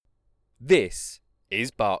This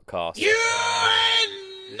is Barkcast. You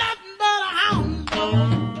ain't nothing but a hound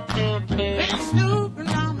dog. Been snooping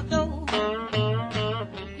on the door.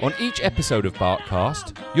 On each episode of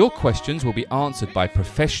Barkcast, your questions will be answered by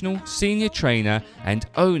professional, senior trainer and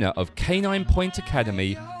owner of Canine Point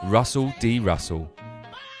Academy, Russell D. Russell.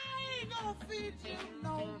 I ain't gonna feed you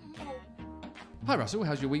no more. Hi Russell,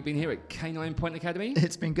 how's your week been here at Canine Point Academy?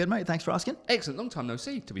 It's been good, mate. Thanks for asking. Excellent, long time no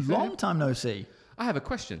see, to be fair. Long time no see. I have a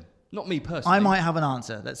question, not me personally. I might have an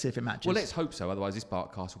answer. Let's see if it matches. Well, let's hope so, otherwise this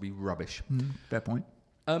Barkcast will be rubbish. Fair point.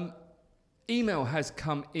 Email has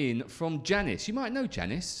come in from Janice. You might know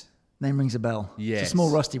Janice. Name rings a bell. Yes. It's a small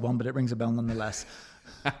rusty one, but it rings a bell nonetheless.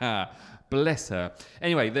 Bless her.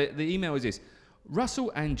 Anyway, the email is this.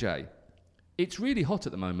 Russell and Jay, it's really hot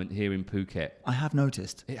at the moment here in Phuket. I have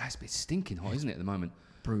noticed. It has been stinking hot, isn't it, at the moment?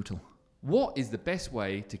 Brutal. What is the best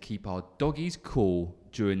way to keep our doggies cool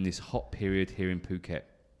during this hot period here in Phuket?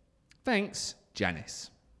 Thanks, Janice.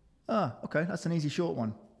 Ah, okay. That's an easy short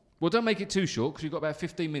one. Well, don't make it too short because we've got about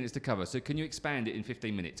 15 minutes to cover. So can you expand it in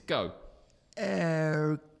 15 minutes? Go.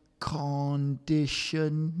 Air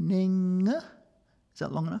conditioning. Is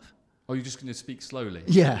that long enough? Oh, you're just going to speak slowly?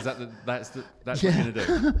 Yeah. Is that's what Yeah. you're going to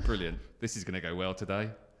do? Brilliant. This is going to go well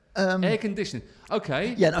today. Air conditioning.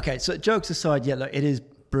 Okay. Yeah, okay. So jokes aside, yeah, look, it is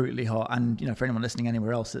brutally hot. And, you know, for anyone listening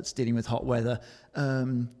anywhere else that's dealing with hot weather,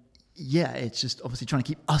 yeah, it's just obviously trying to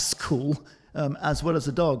keep us cool as well as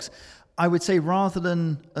the dogs. I would say rather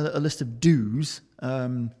than a list of do's,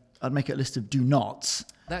 I'd make it a list of do nots.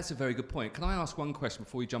 That's a very good point. Can I ask one question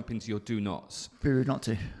before we jump into your do nots? Period not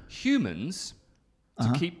to. Humans,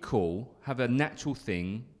 to keep cool, have a natural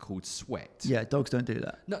thing called sweat. Yeah, dogs don't do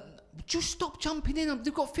that. No, just stop jumping in.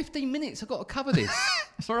 We've got 15 minutes. I've got to cover this.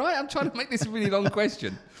 All right? I'm trying to make this a really long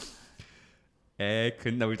question.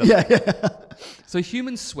 No, we've done Yeah, So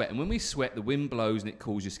humans sweat, and when we sweat, the wind blows and it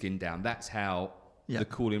cools your skin down. That's how the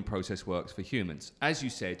cooling process works for humans. As you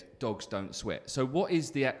said, dogs don't sweat. So what is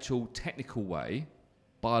the actual technical way,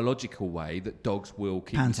 biological way, that dogs will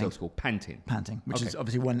keep themselves cool? Panting. Panting, which is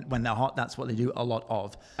obviously when they're hot, that's what they do a lot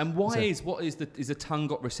of. And why is the tongue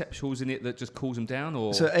got receptacles in it that just cools them down?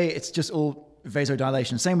 Or So it's just all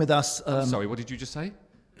vasodilation. Same with us. sorry, what did you just say?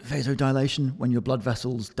 Vasodilation, when your blood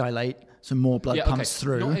vessels dilate, so more blood pumps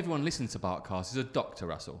through. Not everyone listens to Barkcast. Is a doctor,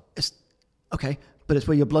 Russell. It's, okay, but it's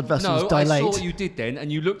where your blood vessels No, dilate. I saw what you did then,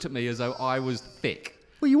 and you looked at me as though I was thick.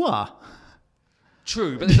 Well, you are.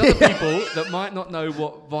 True, but there's other people that might not know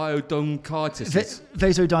what vasodilation is.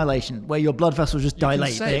 Vasodilation, where your blood vessels just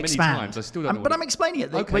dilate, say they it many expand. times, I still don't know But what I'm explaining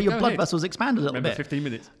it, Okay, where your go blood ahead. vessels expand a little Remember bit. 15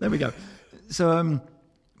 minutes. There we go. So,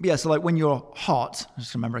 yeah, so like when you're hot,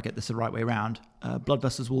 just remember I get this the right way around, blood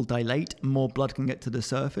vessels will dilate, more blood can get to the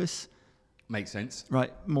surface, Makes sense.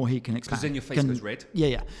 right? More heat can expand. Because then your face goes red.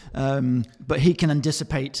 Yeah. But heat can then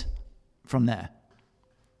dissipate from there,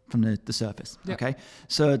 from the surface, okay?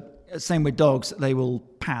 So same with dogs, they will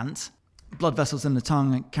pant. Blood vessels in the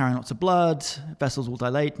tongue carry lots of blood, vessels will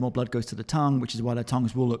dilate, more blood goes to the tongue, which is why their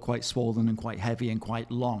tongues will look quite swollen and quite heavy and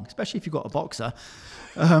quite long, especially if you've got a boxer.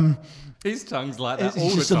 His tongue's like that It's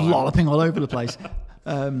all just the time. lolloping all over the place.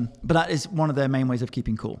 But that is one of their main ways of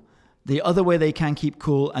keeping cool. The other way they can keep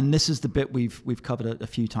cool, and this is the bit we've covered a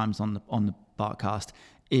few times on the Barkcast,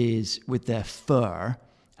 is with their fur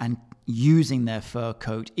and using their fur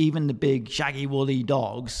coat. Even the big shaggy woolly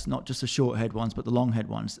dogs, not just the short haired ones, but the long haired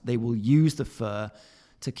ones, they will use the fur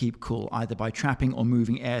to keep cool, either by trapping or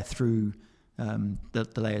moving air through the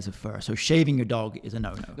layers of fur. So shaving your dog is a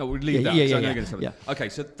no-no. No, we'll leave that. Yeah, 'cause I know yeah, you're gonna say yeah. that. Okay,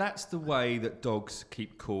 so that's the way that dogs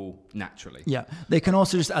keep cool naturally. Yeah, they can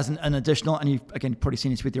also just as an additional, and you've again probably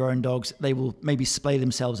seen this with your own dogs. They will maybe splay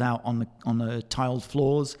themselves out on the tiled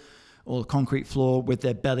floors or the concrete floor with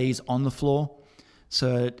their bellies on the floor.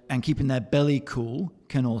 So and keeping their belly cool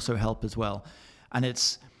can also help as well. And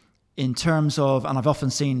it's in terms of, and I've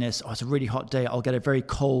often seen this. Oh, it's a really hot day. I'll get a very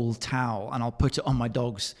cold towel and I'll put it on my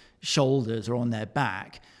dog's shoulders or on their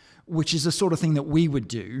back, which is the sort of thing that we would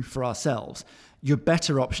do for ourselves. Your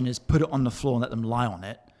better option is put it on the floor and let them lie on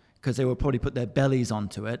it, because they will probably put their bellies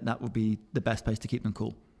onto it. That would be the best place to keep them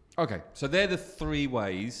cool. Okay, so they're the three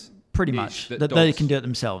ways. Pretty much. that That they dogs can do it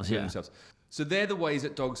themselves, do it yeah. themselves. So they're the ways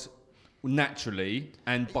that dogs naturally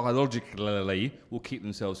and biologically will keep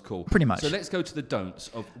themselves cool. Pretty much. So let's go to the don'ts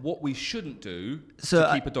of what we shouldn't do So,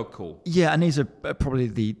 to keep a dog cool. Yeah, and these are probably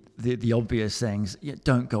the obvious things. Yeah,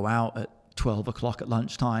 don't go out at 12 o'clock at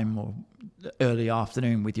lunchtime or early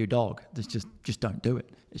afternoon with your dog. There's just don't do it.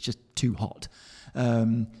 It's just too hot.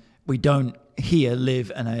 We don't here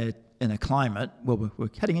live in a climate, well, we're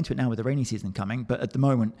heading into it now with the rainy season coming, but at the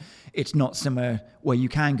moment, it's not somewhere where you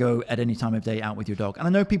can go at any time of day out with your dog. And I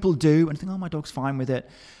know people do and think, oh, my dog's fine with it.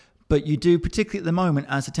 But you do, particularly at the moment,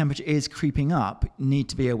 as the temperature is creeping up, need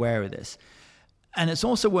to be aware of this. And it's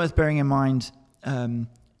also worth bearing in mind,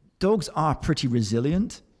 dogs are pretty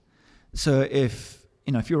resilient. So if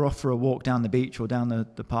you're off for a walk down the beach or down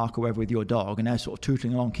the park or wherever with your dog, and they're sort of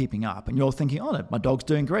tootling along, keeping up, and you're thinking, oh, my dog's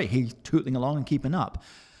doing great, he's tootling along and keeping up,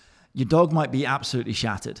 your dog might be absolutely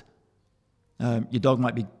shattered. Your dog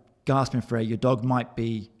might be gasping for air. Your dog might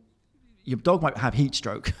have heat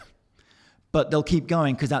stroke. But they'll keep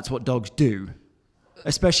going because that's what dogs do.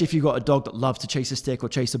 Especially if you've got a dog that loves to chase a stick or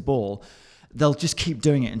chase a ball, they'll just keep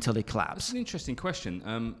doing it until they collapse. That's an interesting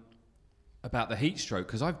question about the heat stroke,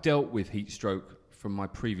 because I've dealt with heat stroke from my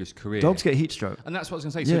previous career. Dogs get heat stroke. And that's what I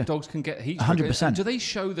was going to say. Yeah. So dogs can get heat stroke. 100%. And do they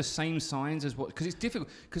show the same signs as what? Because it's difficult.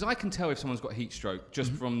 Because I can tell if someone's got heat stroke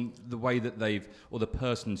just from the way that the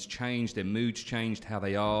person's changed, their mood's changed, how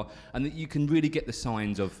they are. And that you can really get the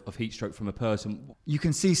signs of heat stroke from a person. You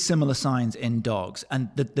can see similar signs in dogs. And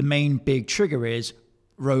the main big trigger is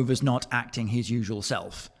Rover's not acting his usual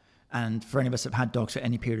self. And for any of us that have had dogs for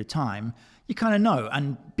any period of time, you kind of know.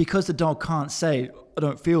 And because the dog can't say, I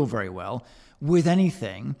don't feel very well, with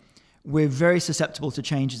anything, we're very susceptible to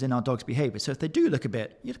changes in our dog's behavior. So if they do look a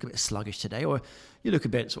bit sluggish today, or you look a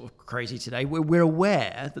bit sort of crazy today, we're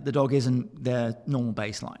aware that the dog isn't their normal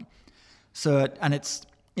baseline. So, and it's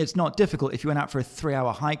not difficult if you went out for a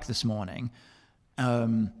 3-hour hike this morning,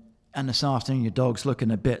 and this afternoon your dog's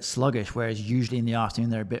looking a bit sluggish, whereas usually in the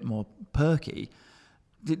afternoon they're a bit more perky,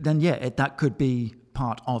 then that could be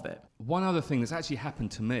part of it. One other thing that's actually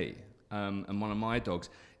happened to me and one of my dogs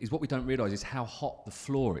is what we don't realise is how hot the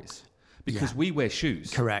floor is. Because we wear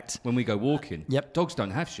shoes. Correct. When we go walking. Yep. Dogs don't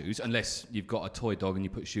have shoes unless you've got a toy dog and you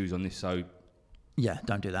put shoes on this, so... Yeah,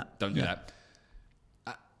 don't do that. Don't do that.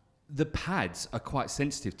 The pads are quite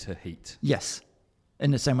sensitive to heat. Yes. In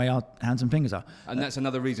the same way our hands and fingers are. And that's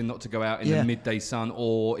another reason not to go out in the midday sun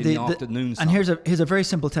or in the afternoon sun. And here's a very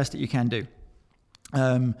simple test that you can do.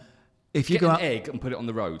 If you Get go an out, egg and put it on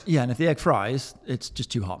the road. Yeah, and if the egg fries, it's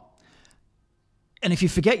just too hot. And if you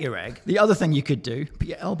forget your egg, the other thing you could do, put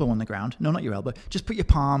your elbow on the ground. No, not your elbow. Just put your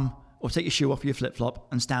palm or take your shoe off your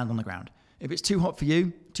flip-flop and stand on the ground. If it's too hot for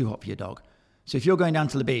you, too hot for your dog. So if you're going down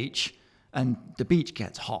to the beach and the beach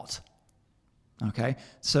gets hot, okay?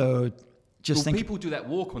 So just think... People do that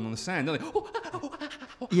walk on the sand, don't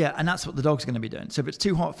they? Yeah, and that's what the dog's going to be doing. So if it's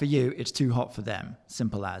too hot for you, it's too hot for them.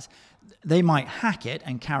 Simple as. They might hack it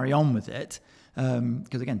and carry on with it,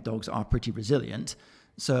 because again, dogs are pretty resilient.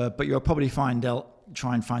 So, but you'll probably find they'll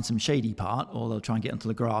try and find some shady part, or they'll try and get into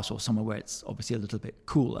the grass or somewhere where it's obviously a little bit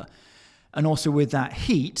cooler. And also with that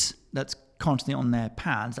heat that's constantly on their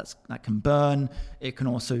pads, that can burn. It can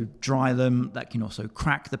also dry them. That can also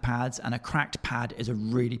crack the pads. And a cracked pad is a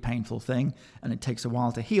really painful thing, and it takes a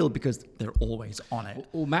while to heal because they're always on it.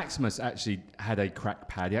 Well, Maximus actually had a cracked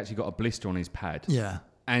pad. He actually got a blister on his pad. Yeah.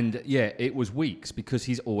 And it was weeks because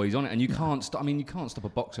he's always on it, and you can't stop. I mean, you can't stop a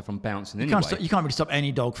boxer from bouncing anyway. You can't really stop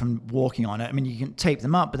any dog from walking on it. I mean, you can tape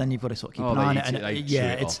them up, but then you've got to sort of keep an eye on it.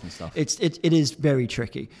 And it is very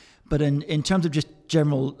tricky. But in terms of just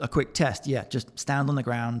a quick test, just stand on the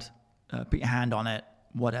ground, put your hand on it,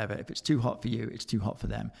 whatever. If it's too hot for you, it's too hot for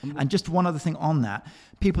them. And just one other thing on that,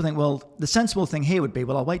 people think, well, the sensible thing here would be,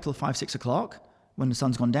 well, I'll wait till 5-6 o'clock. When the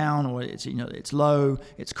sun's gone down, or it's low,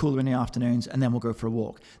 it's cooler in the afternoons, and then we'll go for a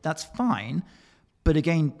walk. That's fine, but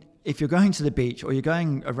again, if you're going to the beach or you're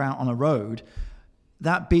going around on a road,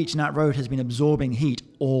 that beach and that road has been absorbing heat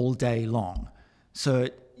all day long. So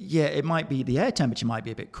it might be the air temperature might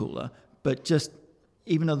be a bit cooler, but just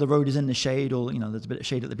even though the road is in the shade, or there's a bit of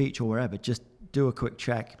shade at the beach or wherever, just do a quick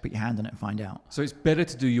check, put your hand on it, and find out. So it's better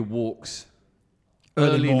to do your walks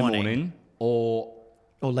early in the morning or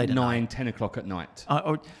late at 9, 10 o'clock at night.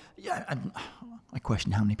 I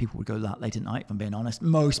question how many people would go that late at night, if I'm being honest.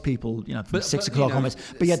 Most people, from 6 o'clock onwards.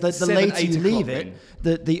 But the later you leave it,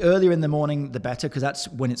 the earlier in the morning, the better, because that's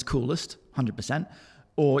when it's coolest, 100%.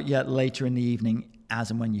 Or later in the evening,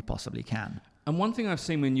 as and when you possibly can. And one thing I've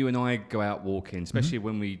seen when you and I go out walking, especially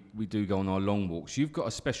when we do go on our long walks, you've got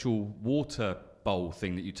a special water bowl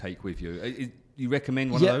thing that you take with you. You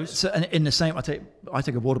recommend one of those? So in the same, I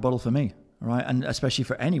take a water bottle for me. Right, and especially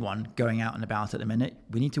for anyone going out and about at the minute,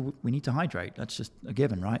 we need to hydrate. That's just a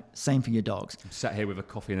given, right? Same for your dogs. I'm sat here with a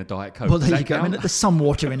coffee and a Diet Coke. Well, there you go. I mean, there's some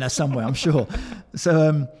water in there somewhere, I'm sure.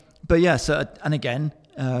 So, and again,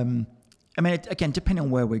 depending on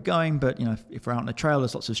where we're going, but if we're out on a trail,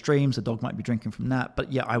 there's lots of streams. The dog might be drinking from that. But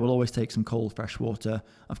I will always take some cold, fresh water.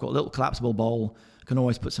 I've got a little collapsible bowl. I can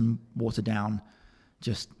always put some water down,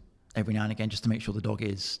 just every now and again, just to make sure the dog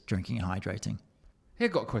is drinking and hydrating. Here,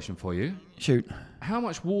 I've got a question for you. Shoot. How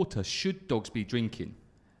much water should dogs be drinking?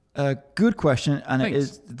 Good question, and Thanks. it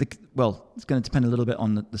is it's going to depend a little bit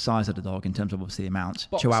on the size of the dog in terms of obviously the amount.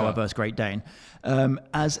 Boxer. Chihuahua versus Great Dane.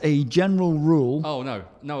 As a general rule, Oh no,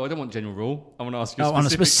 I don't want general rule. I want to ask you. on a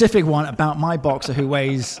specific one about my boxer who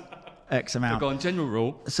weighs X amount. Go on, general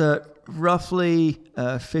rule. So roughly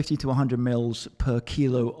 50 to 100 mils per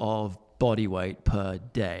kilo of body weight per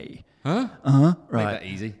day. Huh? Right. Make that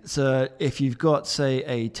easy. So if you've got, say,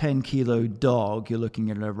 a 10 kilo dog, you're looking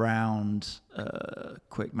at around,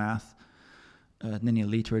 quick math, nearly a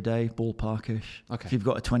litre a day, ballparkish. Okay. If you've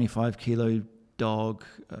got a 25 kilo dog,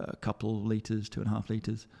 a couple litres, 2.5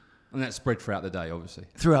 litres. And that's spread throughout the day, obviously.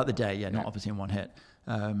 Throughout the day, not obviously in one hit.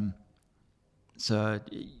 So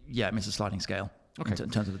it's a sliding scale in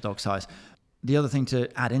terms of the dog size. The other thing to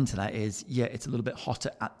add into that is, it's a little bit hotter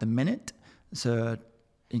at the minute. So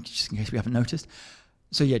just in case we haven't noticed.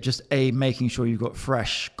 So just making sure you've got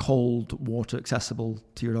fresh, cold water accessible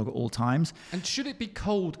to your dog at all times. And should it be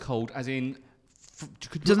cold, as in,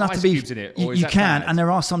 could It doesn't put have ice to be. cubes in it? Or is You that can, bad? and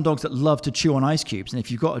there are some dogs that love to chew on ice cubes. And if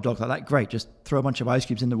you've got a dog like that, great. Just throw a bunch of ice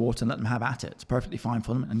cubes in the water and let them have at it. It's perfectly fine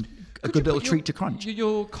for them and a Could good you little put treat to crunch.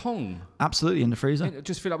 Your Kong, Absolutely in the freezer.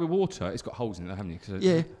 just fill up with water. It's got holes in it, though, haven't you?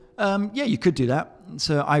 'Cause You could do that.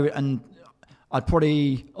 So I'd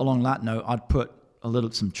probably, along that note, I'd put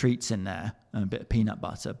some treats in there and a bit of peanut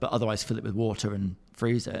butter, but otherwise fill it with water and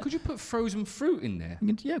freeze it. Could you put frozen fruit in there?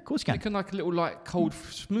 Yeah, of course you Make can. like a little cold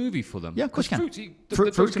smoothie for them. Yeah, of course you can.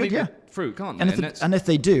 Fruit's Fruit's good, yeah. Fruit, can't they? And if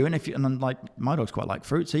they do, and then like my dogs quite like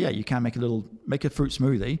fruit, so you can make a fruit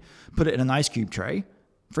smoothie, put it in an ice cube tray,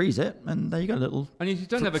 freeze it, and there you go, a little. And if you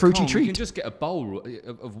don't have a fruity Kong, treat. you can just get a bowl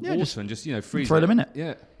of water and just freeze throw it. them in it.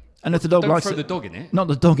 Yeah. And if the dog Don't likes throw it, the dog in it. not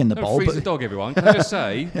the dog in the Don't bowl, freeze but the dog, everyone. Can I just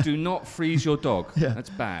say, do not freeze your dog. Yeah.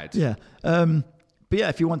 That's bad. yeah. But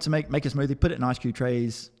if you want to make a smoothie, put it in ice cube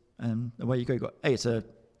trays, and away you go. You got it's a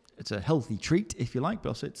healthy treat if you like, but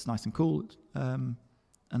also it's nice and cool, and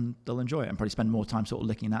they'll enjoy it and probably spend more time sort of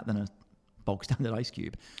licking that than a bog standard ice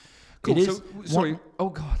cube. Cool. It So, is sorry. one- Oh,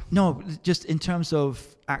 God. No, just in terms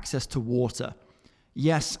of access to water.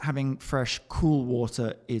 Yes, having fresh, cool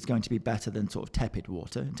water is going to be better than sort of tepid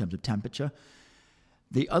water in terms of temperature.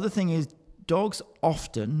 The other thing is dogs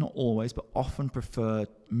often, not always, but often prefer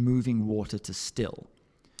moving water to still.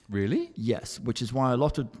 Really? Yes, which is why a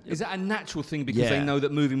lot of... Is that a natural thing because they Yeah. know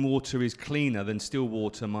that moving water is cleaner than still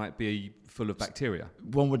water might be full of bacteria?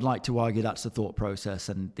 One would like to argue that's the thought process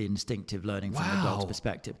and the instinctive learning from the dog's Wow.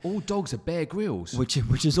 perspective. All dogs are Bear Grylls. Which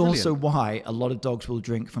is also why a lot of dogs will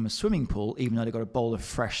drink from a swimming pool, even though they've got a bowl of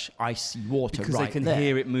fresh, icy water because right they can there.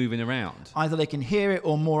 hear it moving around. Either they can hear it,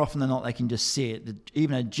 or more often than not, they can just see it.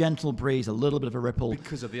 Even a gentle breeze, a little bit of a ripple,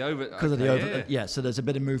 Because of the over. because of the over. Yeah, so there's a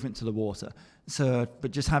bit of movement to the water. So,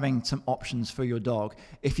 but just having some options for your dog.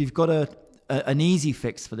 If you've got an easy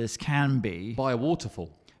fix for this, can be By a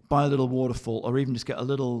waterfall. buy a little waterfall, or even just get a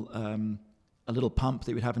little pump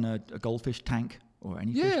that you would have in a goldfish tank or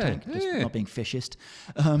any fish Yeah, tank. Just yeah. not being fishist.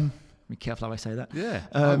 Be careful how I say that. Yeah,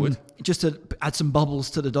 I would. Just to add some bubbles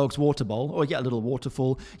to the dog's water bowl, or get a little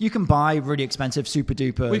waterfall. You can buy really expensive, super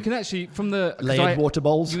duper We can actually, from the 'cause layered water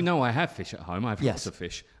bowls. You know, I have fish at home. I have Yes. lots of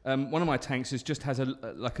fish. One of my tanks just has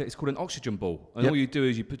it's called an oxygen ball, and Yep. all you do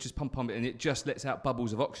is you just pump it, and it just lets out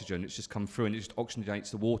bubbles of oxygen. It's just come through, and it just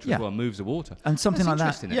oxygenates the water Yeah. as well, and moves the water. And something That's like that.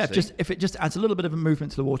 interesting, Yeah, actually. if it just adds a little bit of a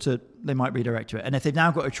movement to the water, they might redirect to it. And if they've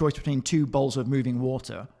now got a choice between two bowls of moving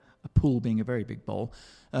water, a pool being a very big bowl,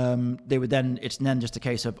 it's then just a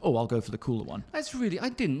case of, I'll go for the cooler one. That's really, I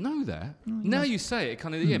didn't know that. Now you say it, it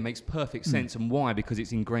kind of makes perfect sense. And why? Because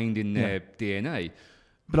it's ingrained in their DNA.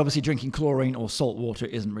 But obviously drinking chlorine or salt water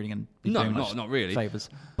isn't really going to be No, doing much not really. favours.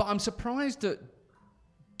 But I'm surprised that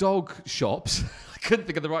dog shops, I couldn't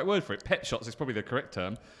think of the right word for it, pet shops is probably the correct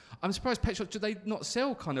term. I'm surprised pet shops, do they not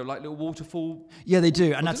sell kind of like little waterfall? Yeah, they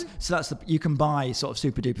do. And Oh, do you can buy sort of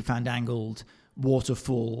super duper fandangled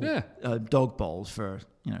waterfall dog bowls for,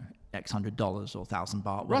 X $100 or 1,000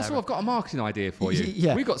 baht. Russell, whatever. I've got a marketing idea for you.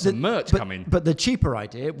 Yeah, We've got some merch coming. But the cheaper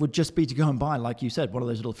idea would just be to go and buy, like you said, one of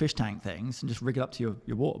those little fish tank things and just rig it up to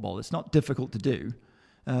your water bowl. It's not difficult to do,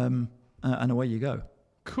 and away you go.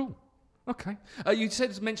 Cool. Okay. You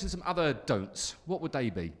mentioned some other don'ts. What would they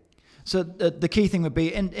be? So the key thing would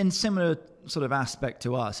be, in similar sort of aspect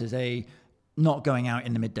to us, is not going out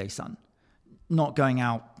in the midday sun, not going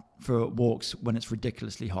out for walks when it's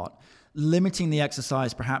ridiculously hot, limiting the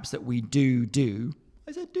exercise perhaps that we do.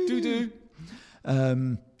 I said do.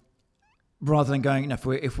 Rather than going,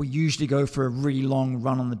 if we usually go for a really long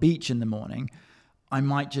run on the beach in the morning, I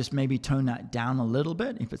might just maybe tone that down a little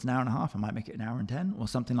bit. If it's an hour and a half, I might make it an hour and 10 or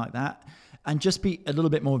something like that. And just be a little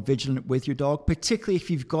bit more vigilant with your dog, particularly if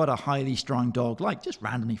you've got a highly strung dog, like just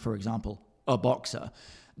randomly, for example, a boxer.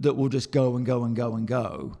 that will just go and go and go and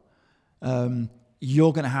go,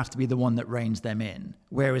 you're going to have to be the one that reins them in.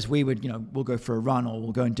 Whereas we would, we'll go for a run or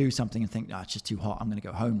we'll go and do something and think, it's just too hot, I'm going to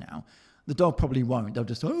go home now. The dog probably won't. They'll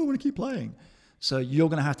just, I want to keep playing. So you're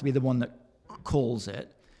going to have to be the one that calls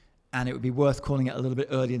it. And it would be worth calling it a little bit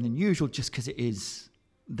earlier than usual just because it is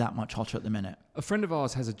that much hotter at the minute. A friend of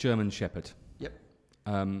ours has a German Shepherd. Yep.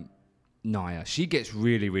 Naya. She gets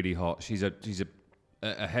really, really hot. She's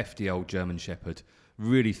a hefty old German Shepherd.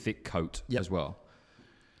 Really thick coat as well.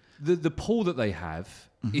 The pool that they have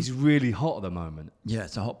is really hot at the moment. Yeah,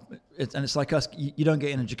 and it's like us. You don't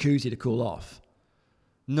get in a jacuzzi to cool off.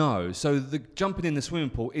 No, so the jumping in the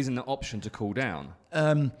swimming pool isn't an option to cool down.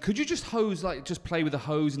 Could you just just play with a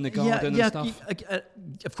hose in the garden and stuff?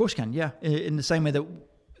 Of course you can, yeah. In the same way that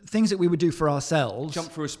things that we would do for ourselves.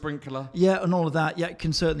 Jump through a sprinkler. Yeah, and all of that,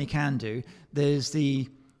 certainly can do. There's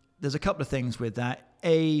a couple of things with that.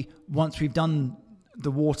 Once we've done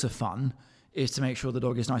the water fun, is to make sure the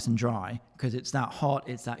dog is nice and dry, because it's that hot,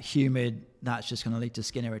 it's that humid, that's just going to lead to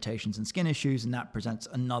skin irritations and skin issues, and that presents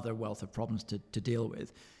another wealth of problems to deal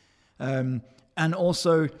with. And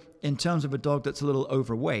also, in terms of a dog that's a little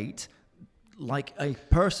overweight, like a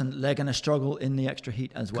person, they're going to struggle in the extra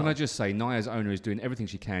heat as well. Can I just say, Naya's owner is doing everything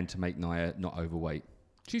she can to make Naya not overweight.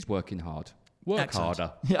 She's working hard. Excellent.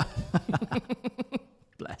 Harder. Yeah.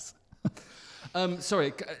 Bless.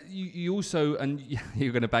 Sorry, you also, and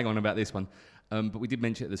you're going to bang on about this one, but we did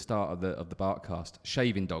mention at the start of the Barkcast,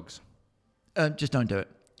 shaving dogs. Just don't do it.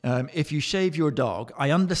 If you shave your dog,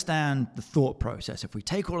 I understand the thought process. If we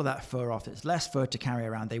take all of that fur off, it's less fur to carry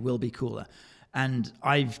around, they will be cooler. And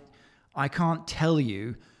I can't tell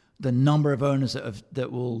you the number of owners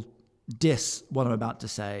that will diss what I'm about to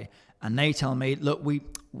say, and they tell me, look, we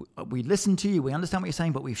listen to you, we understand what you're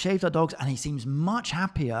saying, but we've shaved our dogs and he seems much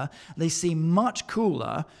happier, they seem much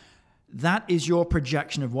cooler. That is your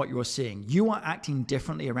projection of what you're seeing. You are acting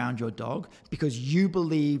differently around your dog because you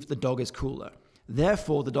believe the dog is cooler.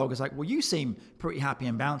 Therefore, the dog is like, well, you seem pretty happy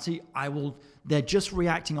and bouncy. They're just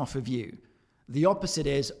reacting off of you. The opposite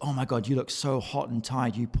is, oh my God, you look so hot and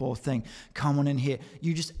tired, you poor thing. Come on in here.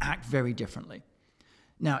 You just act very differently.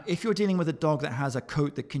 Now, if you're dealing with a dog that has a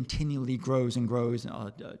coat that continually grows and grows,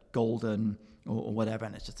 golden or whatever,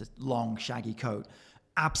 and it's just a long, shaggy coat,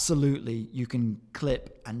 absolutely you can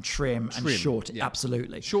clip and trim and short it. Yeah.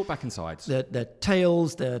 Absolutely. Short back and sides. Their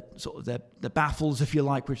tails, their baffles, if you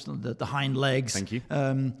like, which are the hind legs. Thank you.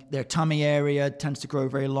 Their tummy area tends to grow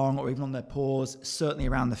very long, or even on their paws, certainly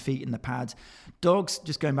around the feet and the pads. Dogs,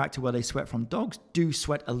 just going back to where they sweat from, dogs do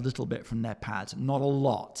sweat a little bit from their pads, not a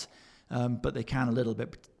lot. But they can a little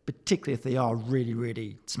bit, particularly if they are really,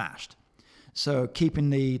 really smashed. So keeping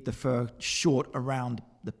the fur short around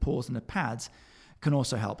the paws and the pads can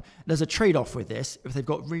also help. There's a trade-off with this. If they've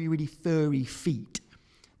got really, really furry feet,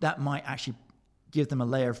 that might actually give them a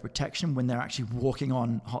layer of protection when they're actually walking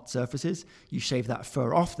on hot surfaces. You shave that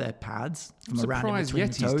fur off their pads from around in between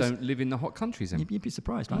the toes. Yetis don't live in the hot countries then. You'd be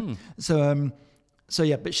surprised, right? So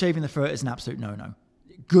yeah, but shaving the fur is an absolute no-no.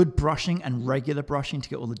 Good brushing and regular brushing to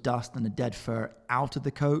get all the dust and the dead fur out of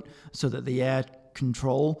the coat so that the air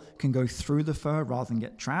control can go through the fur rather than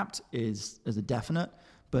get trapped is a definite,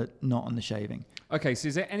 but not on the shaving. Okay, so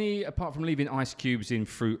is there any, apart from leaving ice cubes in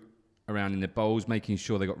fruit around in their bowls, making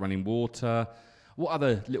sure they've got running water, what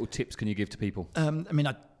other little tips can you give to people?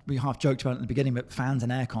 We half joked about it at the beginning, but fans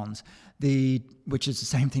and air cons, which is the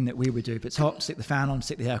same thing that we would do. If it's hot, stick the fan on,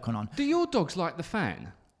 stick the air con on. Do your dogs like the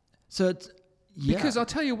fan? So yeah. Because I'll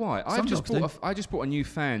tell you why. I just bought a new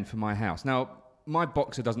fan for my house. Now, my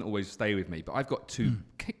boxer doesn't always stay with me, but I've got two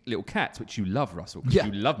little cats, which you love, Russell, because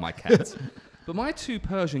you love my cats. But my two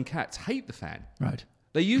Persian cats hate the fan. Right.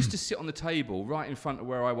 They used to sit on the table right in front of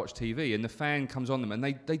where I watch TV, and the fan comes on them, and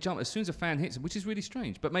they jump as soon as the fan hits them, which is really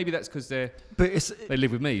strange. But maybe that's because they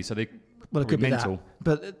live with me, so they're mental.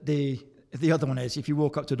 But the other one is if you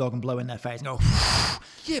walk up to a dog and blow in their face and go...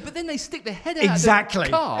 Yeah, but then they stick their head out of the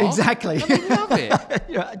car. Exactly. And they love it.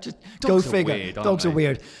 Yeah, just dogs go figure. Are weird, dogs are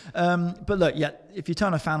weird. But look, if you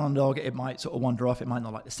turn a fan on a dog, it might sort of wander off. It might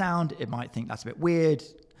not like the sound. It might think that's a bit weird.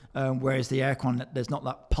 Whereas the aircon, there's not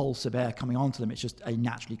that pulse of air coming onto them. It's just a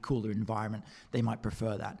naturally cooler environment. They might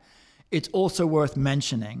prefer that. It's also worth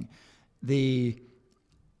mentioning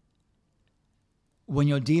when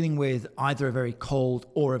you're dealing with either a very cold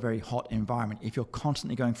or a very hot environment, if you're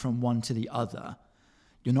constantly going from one to the other,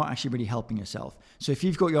 you're not actually really helping yourself. So if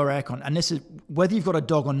you've got your aircon, and this is whether you've got a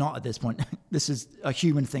dog or not at this point, this is a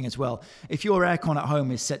human thing as well. If your aircon at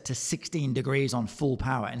home is set to 16 degrees on full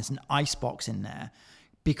power and it's an ice box in there,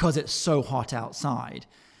 because it's so hot outside,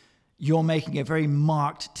 you're making a very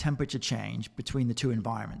marked temperature change between the two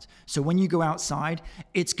environments. So when you go outside,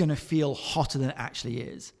 it's going to feel hotter than it actually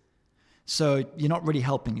is. So you're not really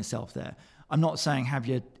helping yourself there. I'm not saying have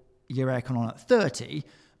your aircon on at 30,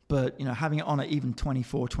 but having it on at even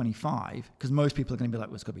 24, 25, because most people are going to be like,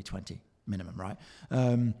 well, it's got to be 20 minimum, right?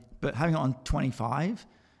 But having it on 25,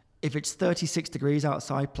 if it's 36 degrees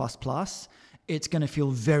outside plus, it's going to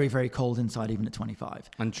feel very, very cold inside even at 25.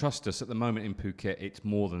 And trust us, at the moment in Phuket, it's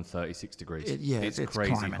more than 36 degrees. It's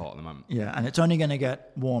crazy climbing. hot at the moment. Yeah, and it's only going to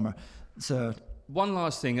get warmer. So one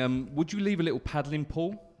last thing, would you leave a little paddling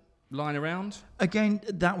pool lying around? Again,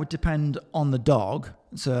 that would depend on the dog.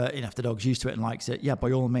 So, if the dog's used to it and likes it, yeah,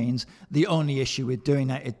 by all means. The only issue with doing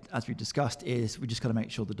that, as we discussed, is we just got to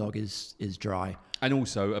make sure the dog is dry. And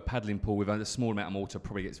also, a paddling pool with a small amount of water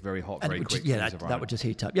probably gets very hot very quickly. Yeah, that would just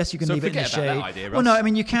heat up. Yes, you can leave it in the shade. Forget about that idea, Russ. Well, no, I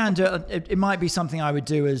mean, you can do it. It might be something I would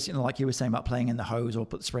do as, like you were saying about playing in the hose or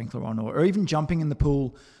put the sprinkler on or even jumping in the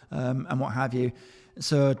pool and what have you.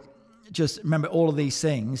 So just remember, all of these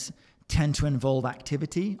things tend to involve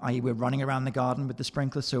activity, i.e. we're running around the garden with the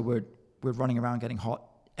sprinkler, so we're running around getting hot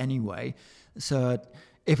anyway. So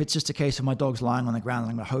if it's just a case of my dog's lying on the ground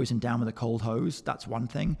and I'm going to hose him down with a cold hose, that's one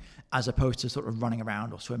thing, as opposed to sort of running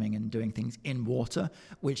around or swimming and doing things in water,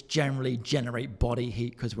 which generally generate body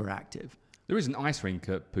heat because we're active. There is an ice rink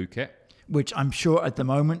at Phuket, which I'm sure at the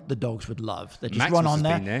moment the dogs would love. They just Max run on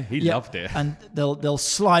been there. He loved it. And they'll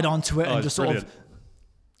slide onto it and just brilliant. sort of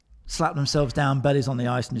slap themselves down, bellies on the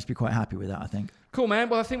ice, and just be quite happy with that, I think. Cool, man.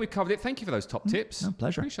 Well, I think we've covered it. Thank you for those top tips. No,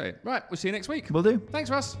 pleasure. Appreciate it. Right, we'll see you next week. Will do. Thanks,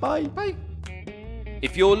 Russ. Bye. Bye.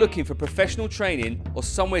 If you're looking for professional training or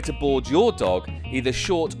somewhere to board your dog, either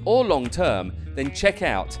short or long term, then check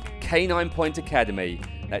out K9 Point Academy.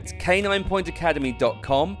 That's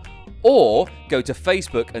k9pointacademy.com, or go to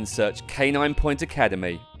Facebook and search K9 Point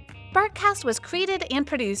Academy. Barkcast was created and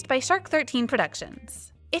produced by Shark 13 Productions.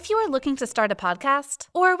 If you are looking to start a podcast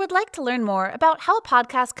or would like to learn more about how a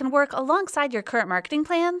podcast can work alongside your current marketing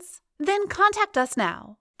plans, then contact us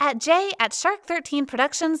now at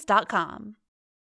j@shark13productions.com.